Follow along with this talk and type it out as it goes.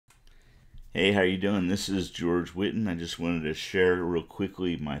Hey, how you doing? This is George Whitten. I just wanted to share real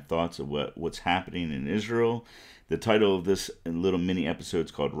quickly my thoughts of what's happening in Israel. The title of this little mini episode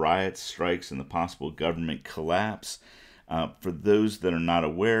is called Riots, Strikes, and the Possible Government Collapse. For those that are not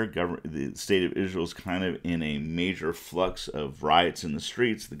aware, the state of Israel is kind of in a major flux of riots in the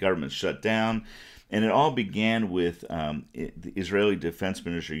streets. The government shut down. And it all began with the Israeli Defense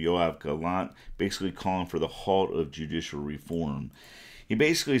Minister Yoav Gallant basically calling for the halt of judicial reform. He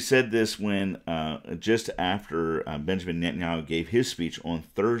basically said this when just after Benjamin Netanyahu gave his speech on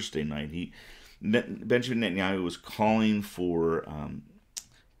Thursday night. Benjamin Netanyahu was calling for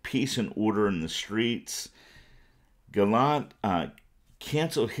peace and order in the streets. Gallant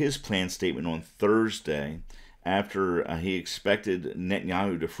canceled his planned statement on Thursday after he expected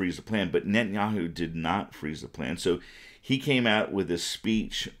Netanyahu to freeze the plan, but Netanyahu did not freeze the plan. So he came out with a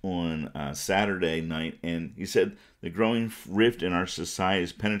speech on Saturday night, and he said the growing rift in our society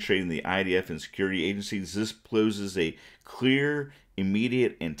is penetrating the IDF and security agencies. This poses a clear,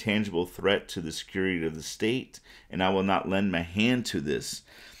 immediate, and tangible threat to the security of the state, and I will not lend my hand to this.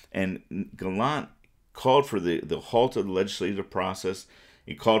 And Gallant called for the halt of the legislative process.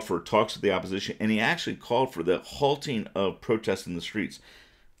 He called for talks with the opposition, and he actually called for the halting of protests in the streets.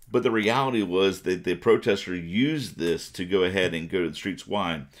 But the reality was that the protesters used this to go ahead and go to the streets.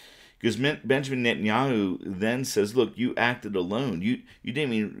 Why? Because Benjamin Netanyahu then says, "Look, you acted alone. You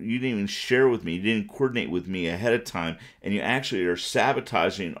didn't even share with me. You didn't coordinate with me ahead of time, and you actually are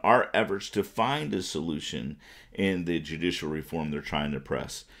sabotaging our efforts to find a solution in the judicial reform they're trying to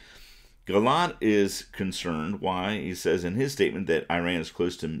press." Gallant is concerned. Why? He says in his statement that Iran is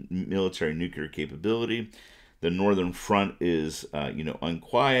close to military nuclear capability. The northern front is,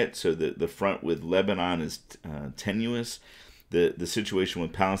 unquiet, so the front with Lebanon is tenuous. The situation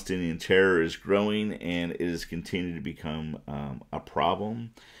with Palestinian terror is growing, and it is continuing to become a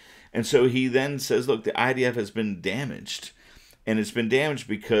problem. And so he then says, look, the IDF has been damaged. And it's been damaged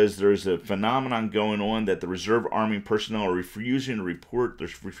because there's a phenomenon going on that the reserve army personnel are refusing to report. They're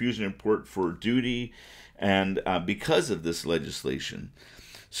refusing to report for duty, and because of this legislation.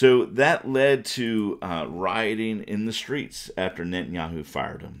 So that led to rioting in the streets after Netanyahu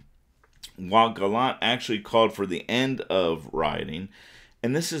fired him. While Gallant actually called for the end of rioting,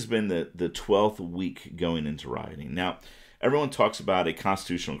 and this has been the 12th week going into rioting. Now, everyone talks about a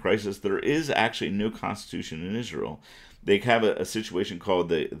constitutional crisis. There is actually no constitution in Israel. They have a situation called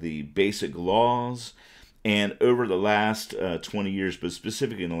the Basic Laws, and over the last 20 years, but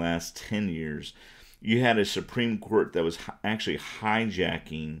specifically in the last 10 years, you had a Supreme Court that was actually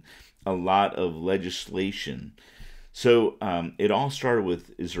hijacking a lot of legislation. So it all started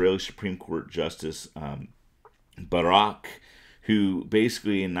with Israeli Supreme Court Justice Barak, who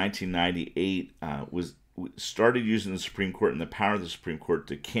basically in 1998 started using the Supreme Court and the power of the Supreme Court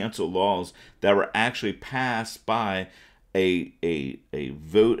to cancel laws that were actually passed by a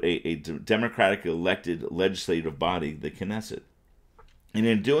democratic elected legislative body, the Knesset. And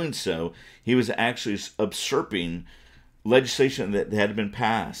in doing so, he was actually usurping legislation that had been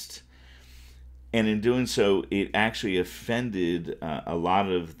passed. And in doing so, it actually offended a lot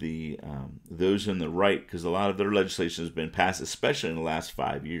of the those in the right, because a lot of their legislation has been passed, especially in the last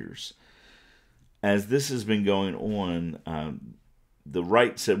 5 years. As this has been going on, the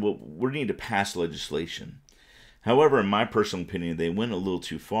right said, well, we need to pass legislation. However, in my personal opinion, they went a little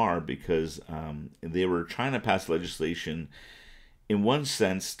too far because they were trying to pass legislation in one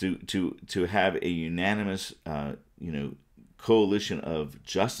sense to have a unanimous coalition of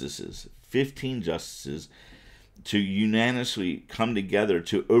justices, 15 justices, to unanimously come together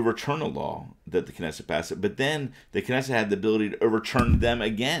to overturn a law that the Knesset passed. But then the Knesset had the ability to overturn them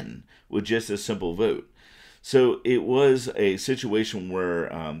again with just a simple vote. So it was a situation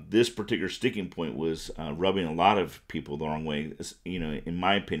where this particular sticking point was rubbing a lot of people the wrong way. In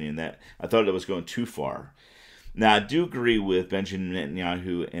my opinion, that I thought it was going too far. Now, I do agree with Benjamin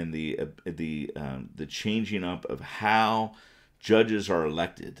Netanyahu and the changing up of how judges are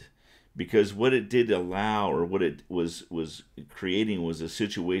elected, because what it did allow, or what it was creating, was a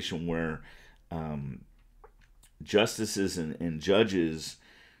situation where justices and judges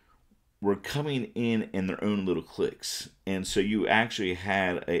were coming in their own little cliques. And so you actually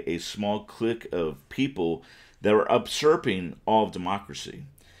had a small clique of people that were usurping all of democracy.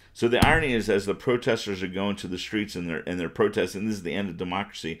 So the irony is, as the protesters are going to the streets and they're protesting, this is the end of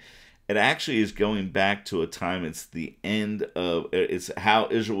democracy, it actually is going back to a time, it's how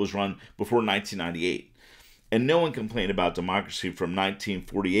Israel was run before 1998. And no one complained about democracy from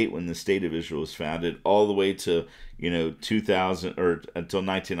 1948, when the state of Israel was founded, all the way to 2000, or until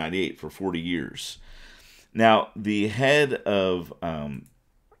 1998, for 40 years. Now, the head of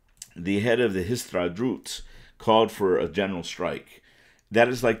the head of the Histadrut called for a general strike. That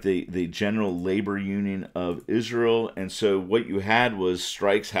is like the general labor union of Israel. And so what you had was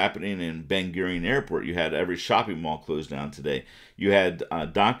strikes happening in Ben Gurion Airport. You had every shopping mall closed down today. You had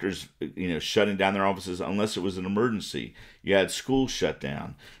doctors, shutting down their offices unless it was an emergency. You had schools shut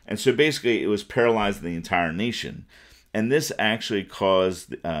down. And so basically it was paralyzing the entire nation. And this actually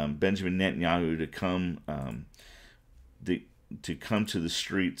caused Benjamin Netanyahu to come to the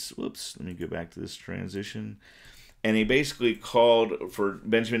streets. Whoops, let me go back to this transition. And he basically called for,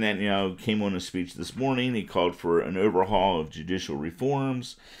 Benjamin Netanyahu came on a speech this morning. He called for an overhaul of judicial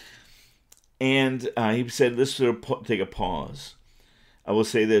reforms. And he said, let's take a pause. I will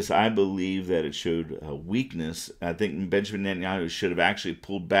say this, I believe that it showed weakness. I think Benjamin Netanyahu should have actually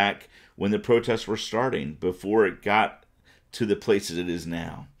pulled back when the protests were starting, before it got to the places it is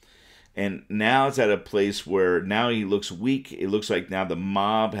now. And now it's at a place where now he looks weak. It looks like now the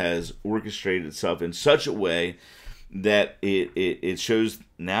mob has orchestrated itself in such a way that it shows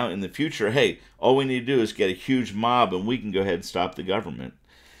now in the future, hey, all we need to do is get a huge mob and we can go ahead and stop the government.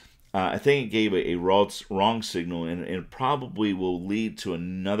 I think it gave a wrong signal, and it probably will lead to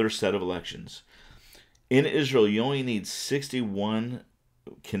another set of elections. In Israel, you only need 61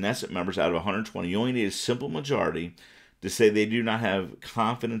 Knesset members out of 120. You only need a simple majority to say they do not have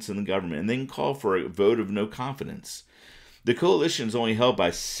confidence in the government, and they can call for a vote of no confidence. The coalition is only held by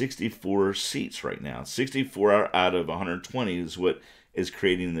 64 seats right now. 64 out of 120 is what is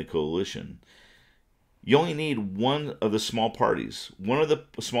creating the coalition. You only need one of the small parties,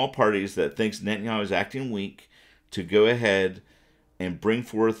 that thinks Netanyahu is acting weak, to go ahead and bring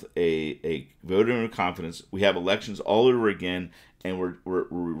forth a vote of no confidence. We have elections all over again, and we're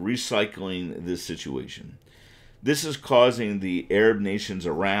recycling this situation. This is causing the Arab nations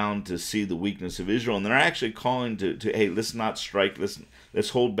around to see the weakness of Israel, and they're actually calling to hey, let's not strike, let's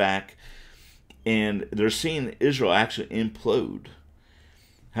hold back. And they're seeing Israel actually implode.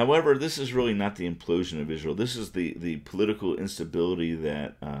 However, this is really not the implosion of Israel. This is the political instability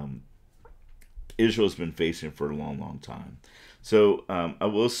that Israel has been facing for a long, long time. So I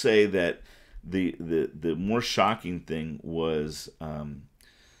will say that the more shocking thing was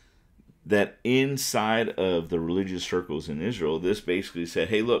that inside of the religious circles in Israel, this basically said,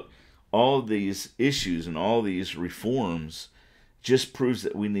 hey, look, all these issues and all these reforms just proves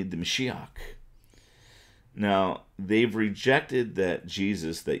that we need the Mashiach. Now, they've rejected that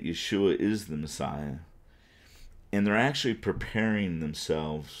Yeshua is the Messiah, and they're actually preparing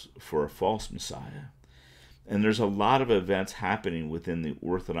themselves for a false Messiah. And there's a lot of events happening within the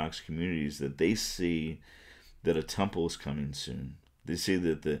Orthodox communities that they see that a temple is coming soon. They see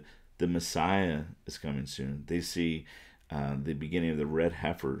that the Messiah is coming soon. They see the beginning of the red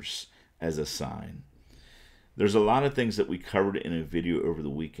heifers as a sign. There's a lot of things that we covered in a video over the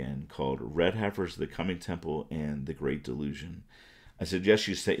weekend called Red Heifers, the Coming Temple, and the Great Delusion. I suggest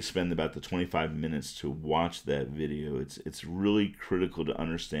you spend about the 25 minutes to watch that video. It's really critical to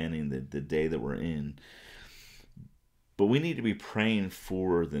understanding the day that we're in. But we need to be praying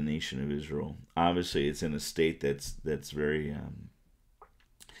for the nation of Israel. Obviously, it's in a state that's very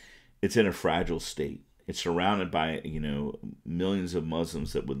it's in a fragile state. It's surrounded by, millions of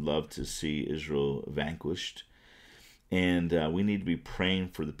Muslims that would love to see Israel vanquished. And we need to be praying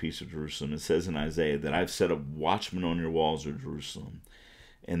for the peace of Jerusalem. It says in Isaiah that I've set a watchman on your walls of Jerusalem.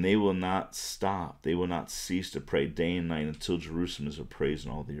 And they will not stop. They will not cease to pray day and night until Jerusalem is appraised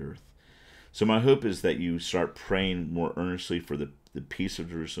in all the earth. So my hope is that you start praying more earnestly for the peace of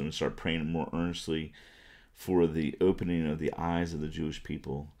Jerusalem, and start praying more earnestly for the opening of the eyes of the Jewish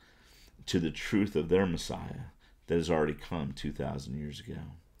people to the truth of their Messiah that has already come 2,000 years ago.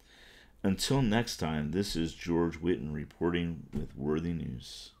 Until next time, this is George Whitten reporting with Worthy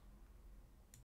News.